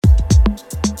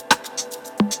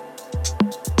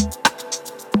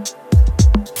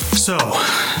So,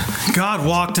 God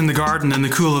walked in the garden in the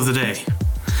cool of the day.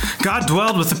 God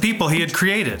dwelled with the people he had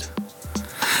created.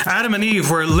 Adam and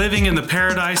Eve were living in the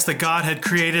paradise that God had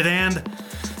created, and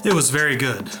it was very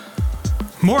good.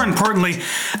 More importantly,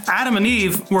 Adam and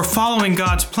Eve were following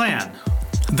God's plan.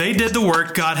 They did the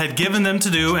work God had given them to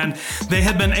do, and they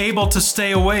had been able to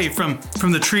stay away from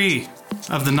the tree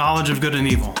of the knowledge of good and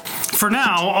evil. For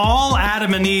now, all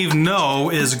Adam and Eve know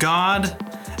is God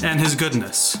and his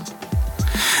goodness.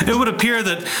 It would appear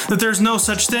that there's no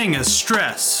such thing as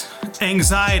stress,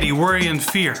 anxiety, worry, and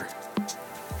fear.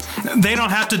 They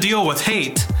don't have to deal with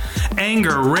hate,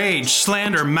 anger, rage,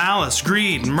 slander, malice,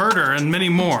 greed, murder, and many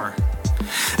more.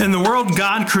 In the world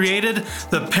God created,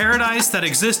 the paradise that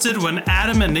existed when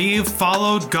Adam and Eve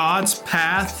followed God's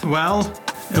path, well,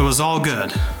 it was all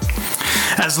good.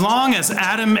 As long as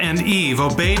Adam and Eve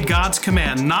obeyed God's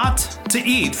command not to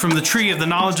eat from the tree of the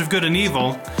knowledge of good and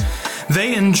evil,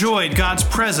 they enjoyed God's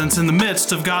presence in the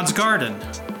midst of God's garden.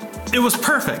 It was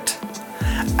perfect.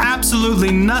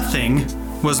 Absolutely nothing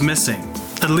was missing,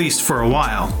 at least for a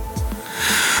while.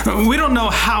 We don't know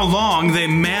how long they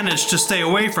managed to stay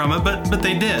away from it, but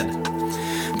they did.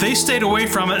 They stayed away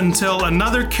from it until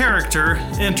another character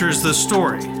enters the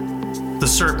story, the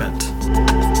serpent.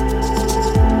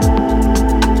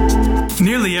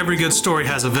 Nearly every good story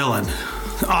has a villain.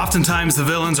 Oftentimes the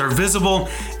villains are visible,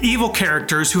 evil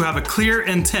characters who have a clear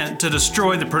intent to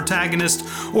destroy the protagonist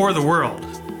or the world.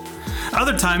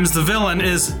 Other times the villain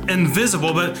is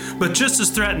invisible but just as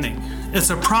threatening.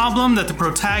 It's a problem that the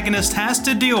protagonist has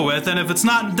to deal with, and if it's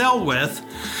not dealt with,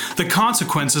 the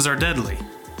consequences are deadly.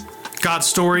 God's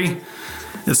story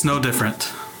is no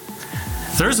different.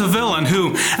 There's a villain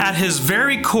who, at his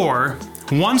very core,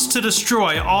 wants to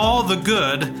destroy all the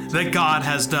good that God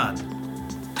has done.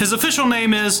 His official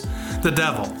name is the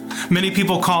devil. Many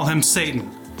people call him Satan.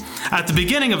 At the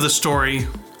beginning of the story,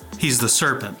 he's the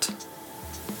serpent.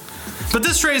 But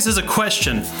this raises a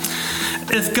question.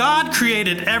 If God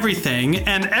created everything,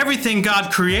 and everything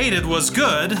God created was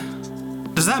good,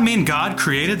 does that mean God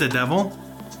created the devil?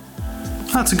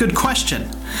 That's a good question.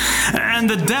 And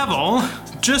the devil,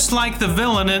 just like the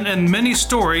villain in many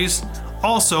stories,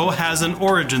 also has an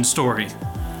origin story.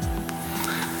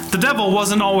 The devil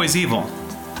wasn't always evil.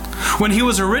 When he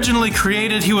was originally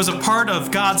created, he was a part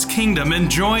of God's kingdom,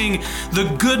 enjoying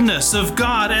the goodness of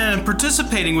God and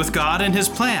participating with God in his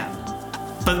plan.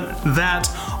 But that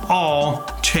all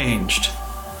changed.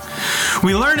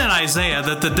 We learn in Isaiah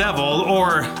that the devil,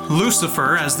 or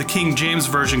Lucifer as the King James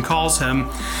Version calls him,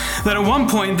 that at one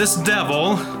point this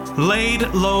devil laid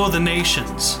low the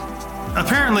nations.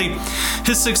 Apparently,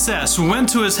 his success went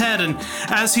to his head, and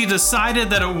as he decided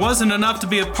that it wasn't enough to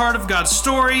be a part of God's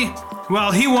story,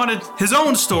 well, he wanted his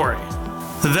own story.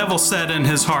 The devil said in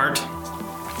his heart,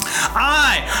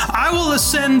 I will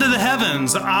ascend to the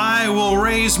heavens. I will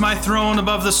raise my throne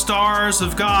above the stars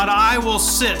of God. I will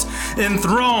sit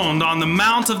enthroned on the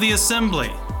mount of the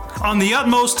assembly, on the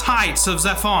utmost heights of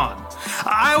Zephon.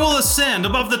 I will ascend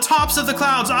above the tops of the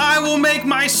clouds. I will make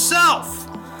myself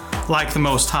like the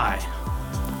Most High.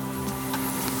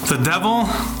 The devil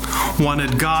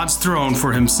wanted God's throne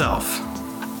for himself.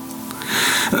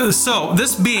 So,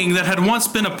 this being that had once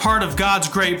been a part of God's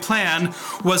great plan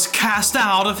was cast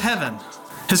out of heaven.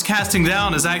 His casting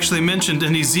down is actually mentioned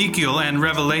in Ezekiel and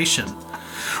Revelation.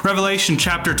 Revelation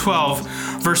chapter 12,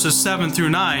 verses 7 through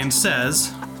 9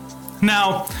 says,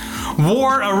 Now,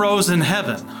 war arose in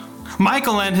heaven,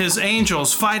 Michael and his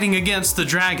angels fighting against the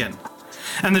dragon.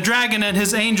 And the dragon and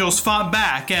his angels fought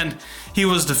back, and he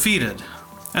was defeated.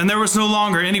 And there was no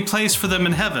longer any place for them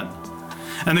in heaven.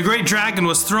 And the great dragon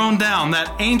was thrown down,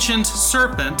 that ancient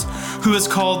serpent who is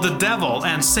called the devil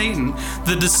and Satan,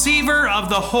 the deceiver of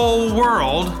the whole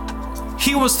world.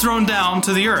 He was thrown down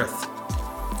to the earth,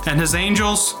 and his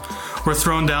angels were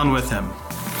thrown down with him.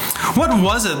 What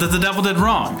was it that the devil did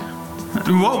wrong?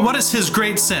 What is his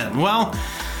great sin? Well,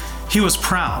 he was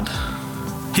proud.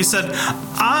 He said,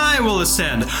 I will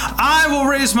ascend. I will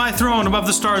raise my throne above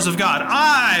the stars of God.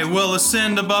 I will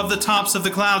ascend above the tops of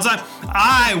the clouds.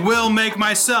 I will make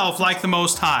myself like the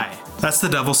Most High. That's the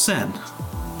devil's sin.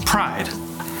 Pride.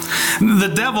 The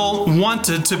devil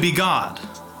wanted to be God.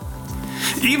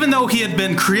 Even though he had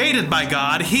been created by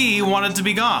God, he wanted to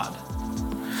be God.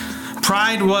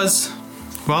 Pride was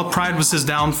his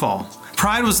downfall.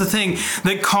 Pride was the thing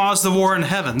that caused the war in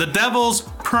heaven. The devil's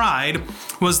pride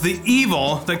was the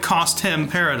evil that cost him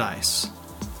paradise.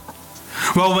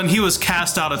 Well, when he was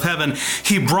cast out of heaven,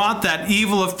 he brought that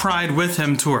evil of pride with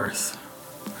him to earth.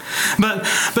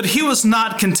 But he was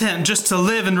not content just to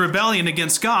live in rebellion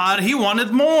against God. He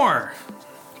wanted more.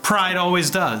 Pride always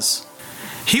does.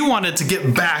 He wanted to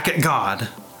get back at God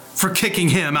for kicking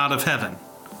him out of heaven.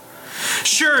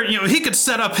 Sure, he could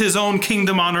set up his own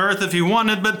kingdom on earth if he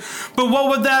wanted, but what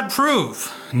would that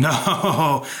prove?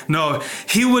 No,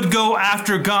 he would go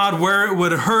after God where it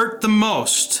would hurt the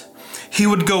most. He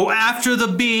would go after the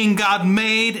being God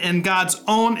made in God's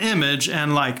own image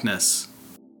and likeness.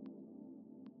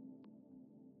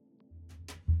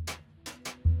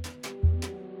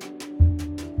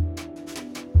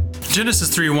 Genesis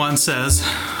 3:1 says,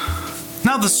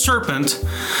 "Now the serpent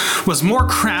was more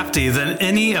crafty than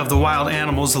any of the wild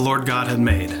animals the Lord God had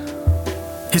made.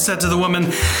 He said to the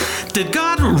woman, 'Did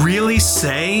God really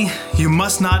say you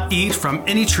must not eat from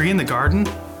any tree in the garden?'"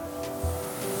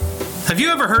 Have you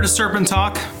ever heard a serpent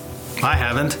talk? I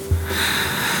haven't.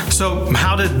 So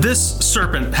how did this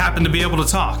serpent happen to be able to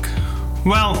talk?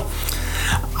 Well,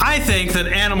 I think that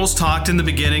animals talked in the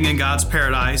beginning in God's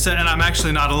paradise, and I'm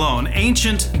actually not alone.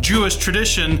 Ancient Jewish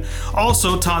tradition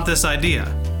also taught this idea.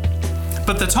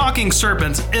 But the talking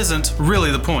serpent isn't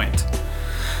really the point.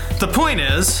 The point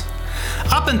is,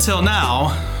 up until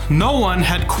now, no one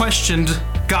had questioned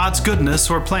God's goodness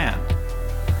or plan.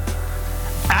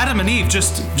 Adam and Eve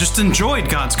just enjoyed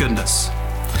God's goodness.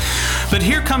 But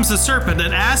here comes the serpent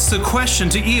and asks a question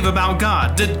to Eve about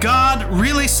God. Did God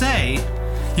really say,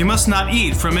 "You must not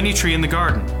eat from any tree in the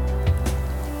garden"?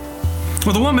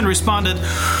 Well, the woman responded,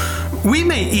 "We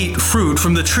may eat fruit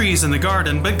from the trees in the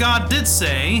garden, but God did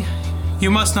say,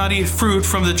 'You must not eat fruit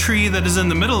from the tree that is in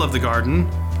the middle of the garden,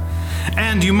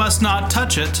 and you must not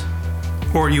touch it,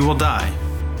 or you will die.'"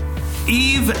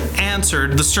 Eve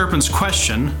answered the serpent's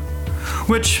question,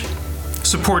 which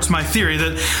supports my theory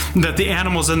that the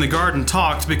animals in the garden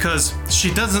talked, because she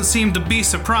doesn't seem to be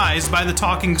surprised by the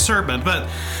talking serpent, but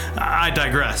I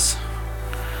digress.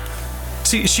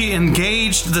 See, she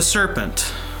engaged the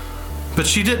serpent, but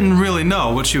she didn't really know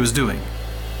what she was doing.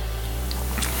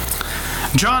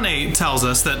 John 8 tells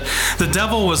us that the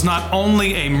devil was not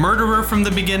only a murderer from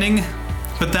the beginning,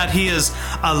 but that he is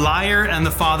a liar and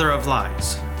the father of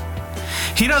lies.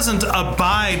 He doesn't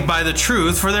abide by the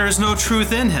truth, for there is no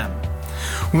truth in him.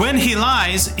 When he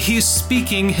lies, he's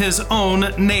speaking his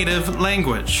own native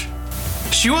language.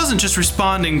 She wasn't just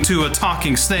responding to a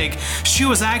talking snake, she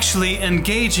was actually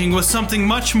engaging with something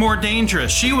much more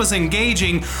dangerous. She was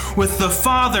engaging with the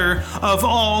father of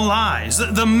all lies,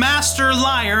 the master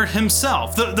liar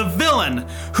himself, the villain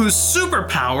whose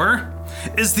superpower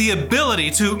is the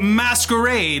ability to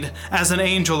masquerade as an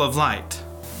angel of light.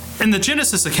 In the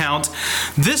Genesis account,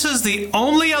 this is the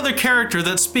only other character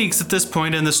that speaks at this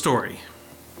point in the story.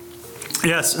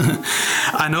 Yes,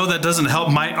 I know that doesn't help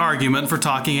my argument for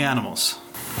talking animals.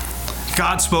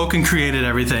 God spoke and created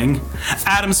everything.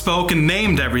 Adam spoke and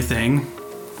named everything.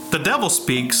 The devil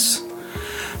speaks,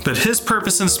 but his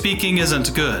purpose in speaking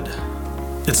isn't good.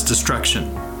 It's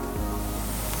destruction.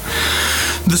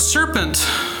 The serpent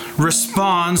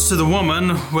responds to the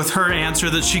woman with her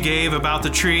answer that she gave about the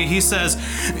tree. He says,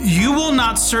 "You will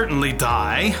not certainly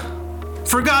die,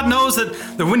 for God knows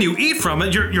that when you eat from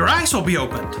it, your eyes will be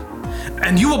opened,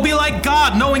 and you will be like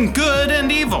God, knowing good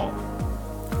and evil."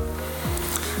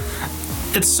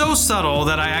 It's so subtle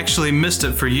that I actually missed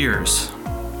it for years.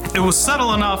 It was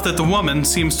subtle enough that the woman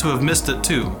seems to have missed it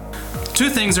too. Two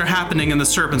things are happening in the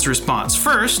serpent's response.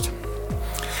 First,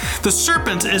 the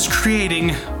serpent is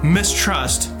creating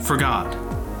mistrust for God.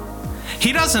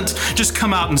 He doesn't just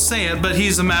come out and say it, but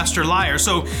he's a master liar,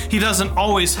 so he doesn't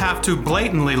always have to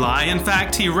blatantly lie. In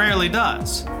fact, he rarely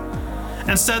does.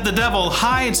 Instead, the devil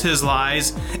hides his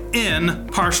lies in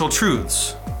partial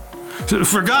truths.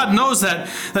 For God knows that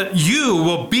you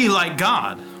will be like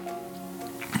God.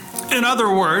 In other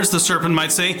words, the serpent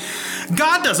might say,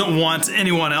 God doesn't want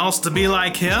anyone else to be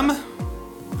like him.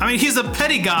 I mean, he's a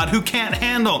petty God who can't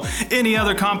handle any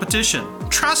other competition.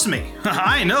 Trust me,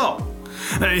 I know.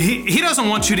 He doesn't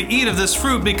want you to eat of this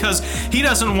fruit because he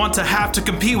doesn't want to have to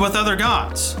compete with other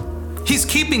gods. He's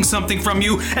keeping something from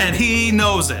you, and he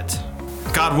knows it.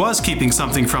 God was keeping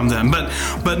something from them,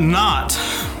 but not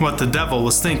what the devil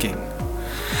was thinking.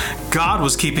 God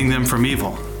was keeping them from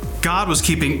evil. God was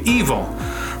keeping evil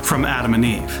from Adam and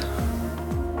Eve.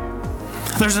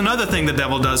 There's another thing the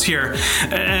devil does here,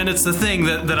 and it's the thing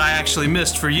that I actually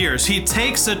missed for years. He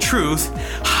takes a truth,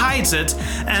 hides it,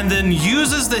 and then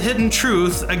uses the hidden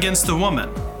truth against the woman.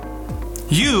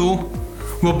 You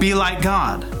will be like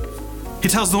God. He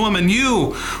tells the woman,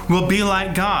 you will be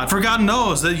like God, for God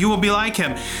knows that you will be like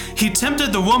him. He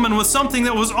tempted the woman with something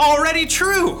that was already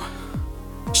true.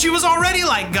 She was already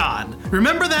like God.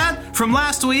 Remember that from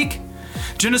last week?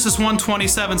 Genesis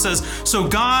 1:27 says, so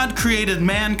God created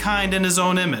mankind in his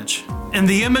own image. In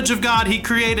the image of God, he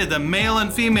created them, male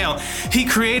and female. He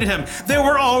created him. They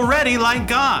were already like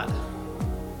God.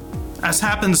 As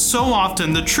happens so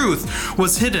often, the truth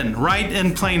was hidden right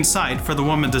in plain sight for the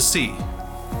woman to see.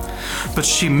 But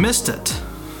she missed it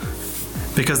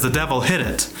because the devil hid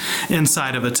it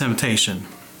inside of a temptation.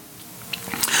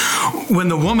 When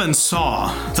the woman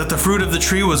saw that the fruit of the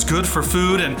tree was good for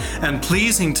food and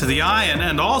pleasing to the eye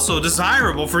and also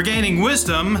desirable for gaining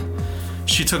wisdom,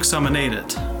 she took some and ate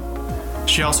it.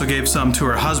 She also gave some to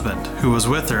her husband who was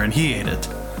with her, and he ate it.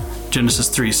 Genesis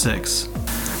 3:6.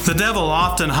 The devil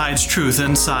often hides truth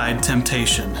inside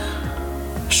temptation.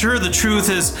 Sure, the truth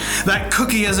is that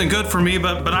cookie isn't good for me,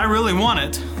 but I really want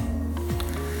it.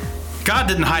 God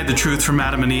didn't hide the truth from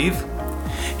Adam and Eve.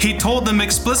 He told them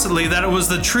explicitly that it was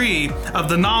the tree of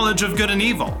the knowledge of good and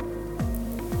evil.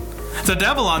 The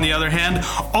devil, on the other hand,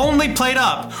 only played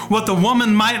up what the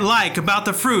woman might like about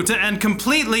the fruit and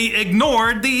completely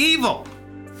ignored the evil.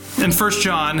 In 1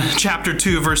 John chapter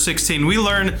 2, verse 16, we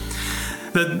learn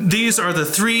that these are the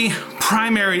three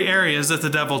primary areas that the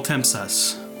devil tempts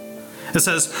us. It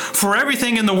says, "For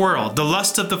everything in the world, the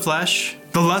lust of the flesh,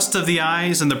 the lust of the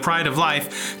eyes, and the pride of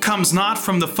life, comes not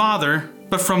from the Father,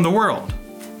 but from the world."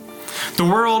 The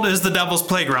world is the devil's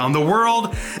playground. The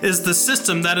world is the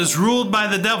system that is ruled by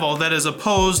the devil that is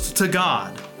opposed to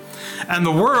God. And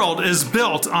the world is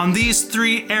built on these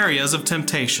three areas of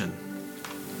temptation.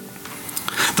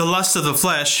 The lust of the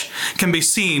flesh can be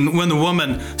seen when the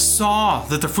woman saw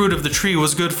that the fruit of the tree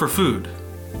was good for food.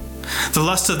 The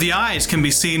lust of the eyes can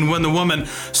be seen when the woman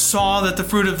saw that the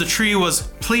fruit of the tree was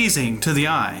pleasing to the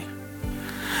eye.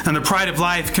 And the pride of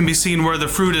life can be seen where the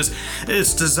fruit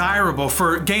is desirable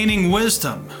for gaining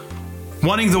wisdom,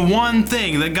 wanting the one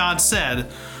thing that God said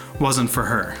wasn't for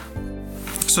her.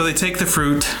 So they take the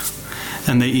fruit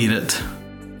and they eat it.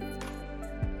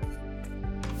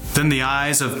 Then the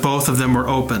eyes of both of them were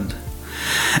opened,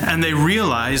 and they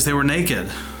realized they were naked.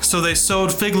 So they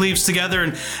sewed fig leaves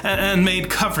together and made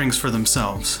coverings for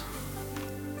themselves.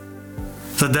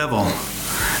 The devil,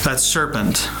 that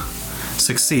serpent,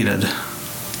 succeeded.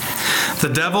 The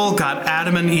devil got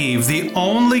Adam and Eve, the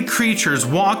only creatures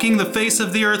walking the face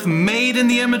of the earth made in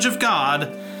the image of God,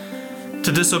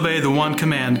 to disobey the one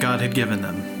command God had given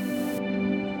them.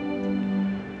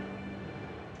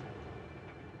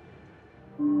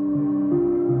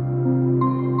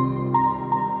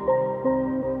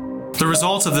 The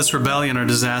results of this rebellion are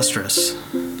disastrous.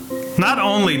 Not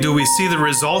only do we see the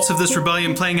results of this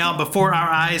rebellion playing out before our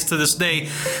eyes to this day,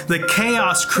 the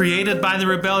chaos created by the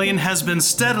rebellion has been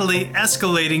steadily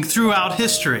escalating throughout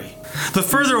history. The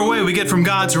further away we get from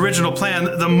God's original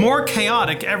plan, the more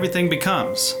chaotic everything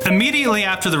becomes. Immediately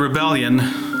after the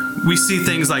rebellion, we see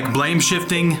things like blame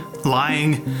shifting,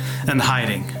 lying, and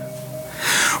hiding.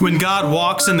 When God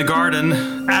walks in the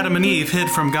garden, Adam and Eve hid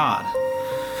from God.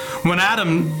 When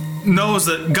Adam knows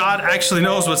that God actually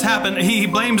knows what's happened, he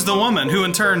blames the woman, who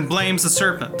in turn blames the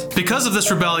serpent. Because of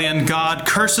this rebellion, God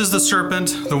curses the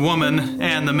serpent, the woman,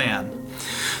 and the man.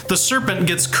 The serpent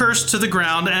gets cursed to the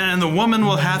ground, and the woman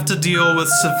will have to deal with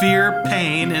severe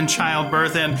pain in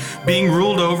childbirth and being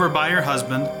ruled over by her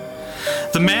husband.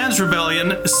 The man's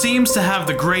rebellion seems to have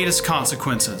the greatest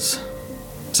consequences.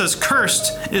 It says,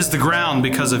 "Cursed is the ground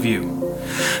because of you.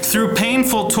 Through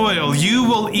painful toil, you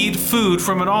will eat food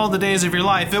from it all the days of your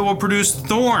life. It will produce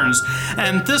thorns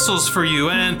and thistles for you,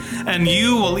 and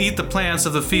you will eat the plants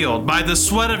of the field. By the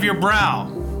sweat of your brow,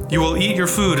 you will eat your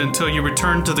food until you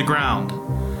return to the ground,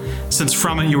 since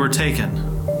from it you were taken.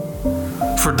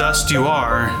 For dust you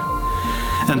are,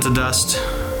 and to dust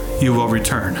you will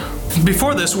return."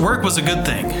 Before this, work was a good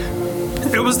thing.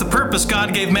 It was the purpose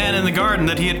God gave man in the garden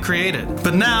that he had created.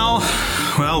 But now,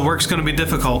 well, work's going to be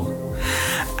difficult.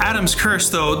 Adam's curse,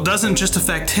 though, doesn't just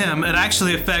affect him, it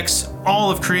actually affects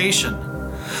all of creation.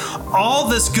 All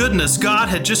this goodness God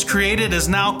had just created is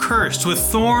now cursed with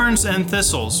thorns and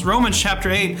thistles. Romans chapter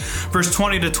 8, verse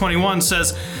 20 to 21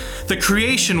 says, "The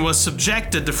creation was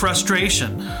subjected to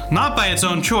frustration, not by its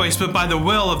own choice, but by the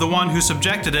will of the one who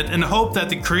subjected it, in hope that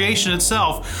the creation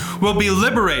itself will be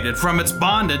liberated from its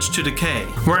bondage to decay."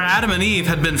 Where Adam and Eve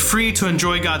had been free to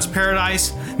enjoy God's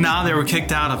paradise, now they were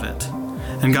kicked out of it,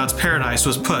 and God's paradise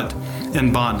was put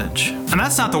in bondage. And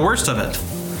that's not the worst of it.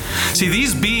 See,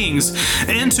 these beings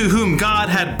into whom God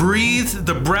had breathed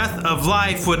the breath of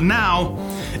life would now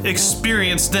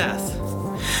experience death.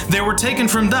 They were taken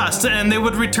from dust, and they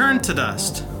would return to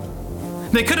dust.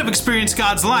 They could have experienced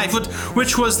God's life,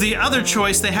 which was the other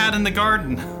choice they had in the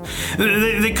garden.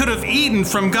 They could have eaten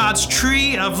from God's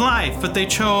tree of life, but they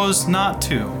chose not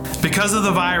to. Because of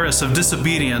the virus of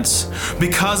disobedience,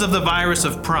 because of the virus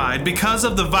of pride, because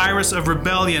of the virus of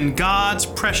rebellion, God's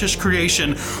precious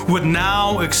creation would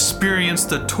now experience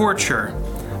the torture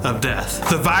of death.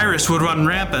 The virus would run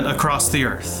rampant across the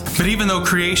earth. But even though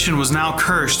creation was now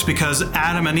cursed because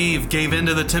Adam and Eve gave in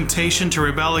to the temptation to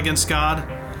rebel against God,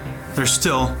 there's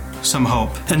still some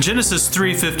hope. In Genesis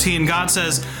 3:15, God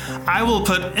says, I will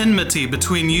put enmity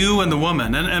between you and the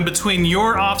woman, and between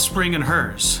your offspring and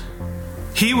hers.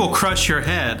 He will crush your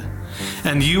head,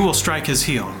 and you will strike his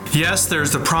heel. Yes,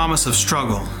 there's the promise of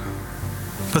struggle,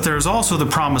 but there is also the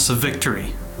promise of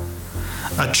victory.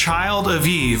 A child of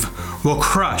Eve will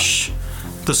crush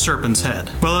the serpent's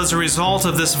head. Well, as a result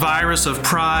of this virus of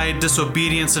pride,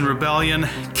 disobedience, and rebellion,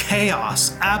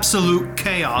 chaos, absolute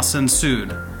chaos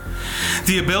ensued.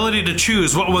 The ability to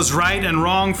choose what was right and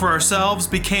wrong for ourselves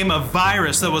became a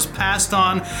virus that was passed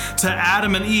on to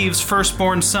Adam and Eve's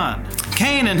firstborn son.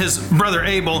 Cain and his brother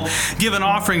Abel give an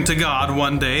offering to God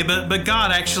one day, but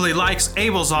God actually likes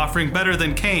Abel's offering better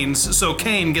than Cain's, so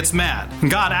Cain gets mad.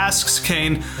 God asks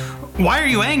Cain, why are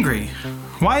you angry?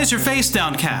 Why is your face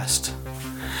downcast?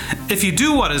 If you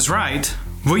do what is right,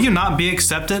 will you not be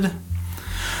accepted?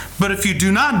 But if you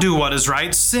do not do what is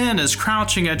right, sin is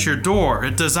crouching at your door.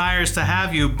 It desires to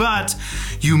have you, but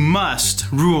you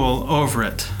must rule over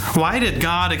it. Why did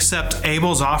God accept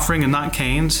Abel's offering and not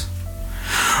Cain's?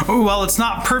 Well, it's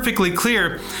not perfectly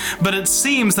clear, but it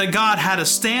seems that God had a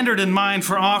standard in mind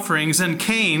for offerings, and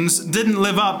Cain's didn't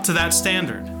live up to that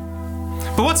standard.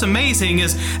 But what's amazing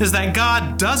is that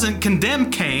God doesn't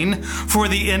condemn Cain for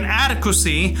the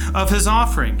inadequacy of his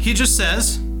offering. He just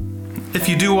says, if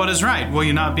you do what is right, will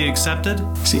you not be accepted?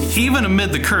 See, even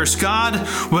amid the curse, God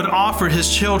would offer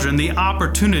his children the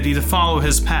opportunity to follow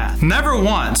his path. Never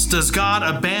once does God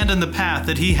abandon the path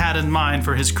that he had in mind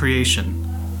for his creation.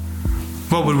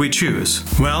 What would we choose?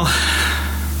 Well,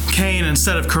 Cain,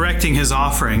 instead of correcting his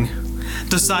offering,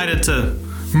 decided to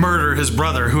murder his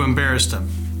brother who embarrassed him.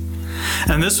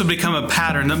 And this would become a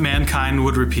pattern that mankind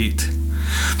would repeat.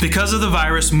 Because of the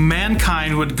virus,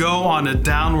 mankind would go on a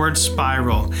downward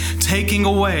spiral, taking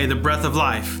away the breath of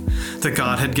life that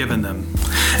God had given them.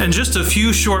 In just a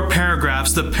few short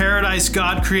paragraphs, the paradise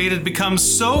God created becomes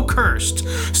so cursed,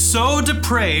 so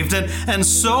depraved, and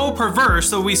so perverse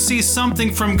that we see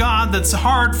something from God that's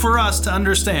hard for us to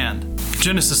understand.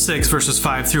 Genesis 6, verses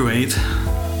 5 through 8.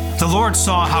 The Lord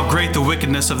saw how great the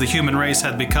wickedness of the human race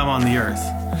had become on the earth,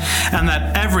 and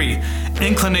that every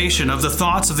inclination of the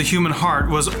thoughts of the human heart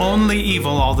was only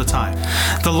evil all the time.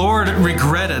 The Lord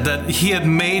regretted that he had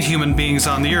made human beings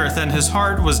on the earth, and his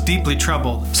heart was deeply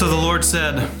troubled. So the Lord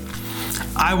said,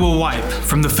 I will wipe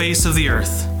from the face of the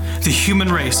earth the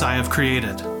human race I have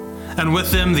created, and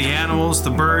with them the animals,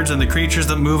 the birds, and the creatures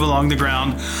that move along the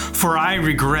ground, for I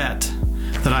regret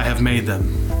that I have made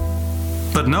them.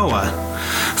 But Noah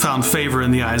found favor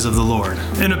in the eyes of the Lord.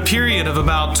 In a period of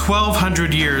about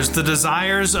 1,200 years, the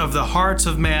desires of the hearts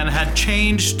of man had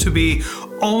changed to be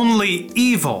only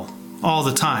evil all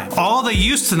the time. All they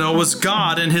used to know was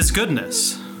God and his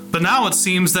goodness. But now it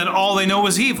seems that all they know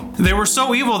is evil. They were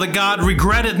so evil that God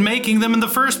regretted making them in the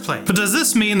first place. But does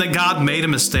this mean that God made a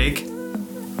mistake?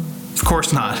 Of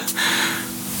course not.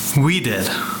 We did.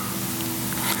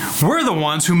 We're the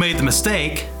ones who made the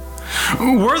mistake.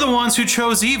 We're the ones who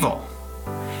chose evil.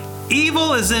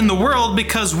 Evil is in the world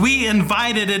because we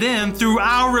invited it in through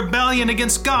our rebellion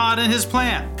against God and his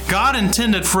plan. God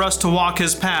intended for us to walk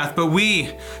his path, but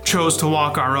we chose to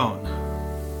walk our own.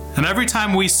 And every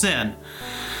time we sin,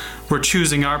 we're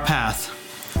choosing our path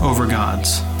over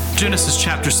God's. Genesis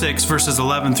chapter 6, verses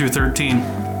 11 through 13.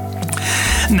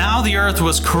 Now the earth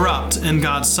was corrupt in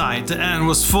God's sight and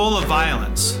was full of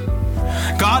violence.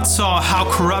 God saw how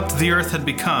corrupt the earth had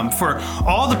become, for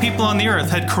all the people on the earth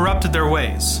had corrupted their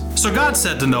ways. So God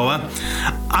said to Noah,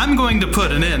 I'm going to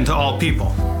put an end to all people,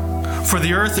 for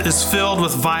the earth is filled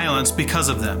with violence because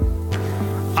of them.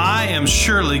 I am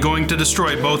surely going to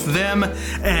destroy both them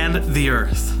and the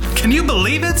earth. Can you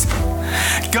believe it?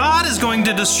 God is going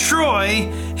to destroy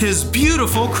his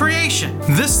beautiful creation.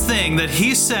 This thing that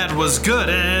he said was good,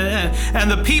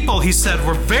 and the people he said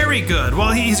were very good,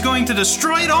 well, he's going to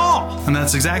destroy it all. And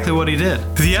that's exactly what he did.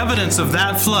 The evidence of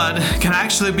that flood can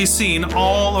actually be seen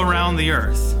all around the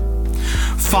earth.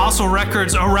 Fossil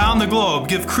records around the globe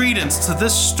give credence to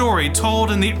this story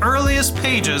told in the earliest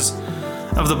pages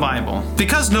of the Bible.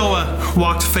 Because Noah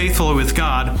walked faithfully with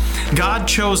God, God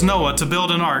chose Noah to build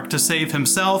an ark to save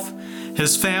himself,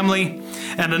 his family,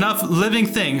 and enough living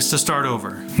things to start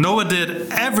over. Noah did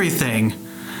everything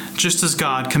just as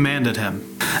God commanded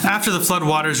him. After the flood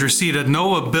waters receded,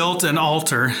 Noah built an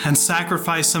altar and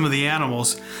sacrificed some of the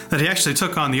animals that he actually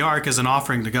took on the ark as an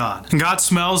offering to God. And God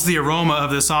smells the aroma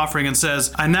of this offering and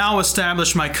says, "I now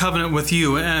establish my covenant with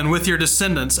you and with your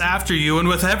descendants after you and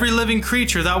with every living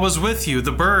creature that was with you,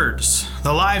 the birds,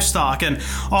 the livestock, and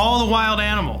all the wild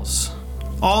animals,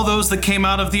 all those that came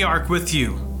out of the ark with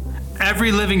you,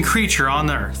 every living creature on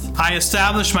earth. I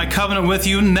establish my covenant with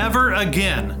you. Never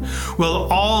again will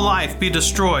all life be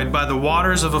destroyed by the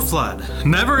waters of a flood.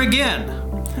 Never again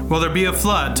will there be a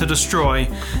flood to destroy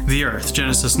the earth."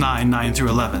 Genesis 9 through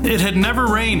 11. It had never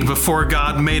rained before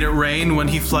God made it rain when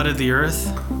he flooded the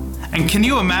earth. And can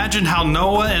you imagine how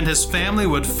Noah and his family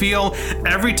would feel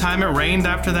every time it rained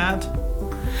after that?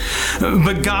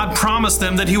 But God promised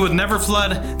them that he would never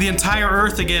flood the entire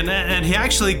earth again, and he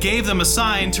actually gave them a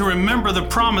sign to remember the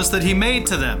promise that he made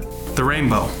to them. The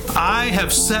rainbow. "I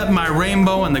have set my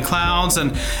rainbow in the clouds,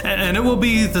 and it will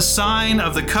be the sign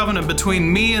of the covenant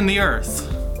between me and the earth.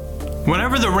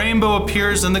 Whenever the rainbow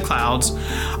appears in the clouds,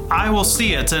 I will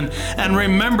see it and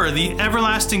remember the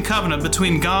everlasting covenant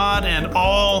between God and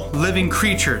all living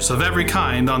creatures of every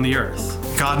kind on the earth."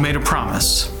 God made a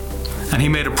promise. And he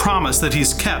made a promise that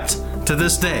he's kept to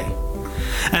this day.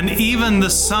 And even the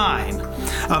sign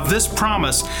of this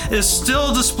promise is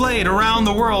still displayed around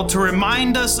the world to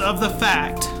remind us of the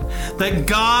fact that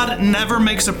God never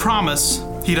makes a promise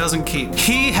he doesn't keep.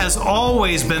 He has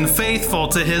always been faithful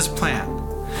to his plan.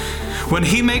 When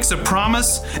he makes a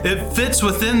promise, it fits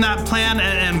within that plan,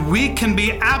 and we can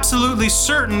be absolutely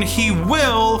certain he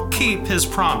will keep his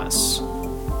promise.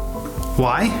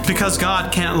 Why? Because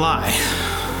God can't lie.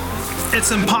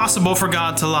 It's impossible for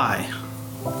God to lie.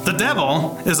 The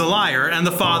devil is a liar and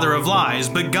the father of lies,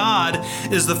 but God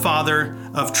is the father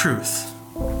of truth.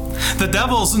 The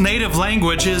devil's native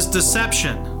language is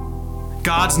deception.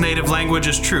 God's native language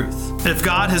is truth. If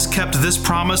God has kept this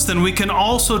promise, then we can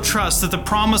also trust that the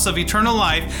promise of eternal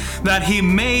life that he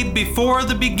made before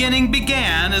the beginning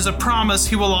began is a promise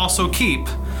he will also keep.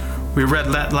 We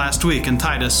read that last week in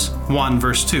Titus 1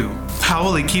 verse 2. How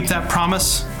will he keep that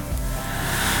promise?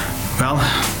 Well,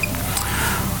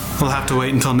 we'll have to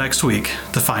wait until next week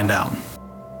to find out.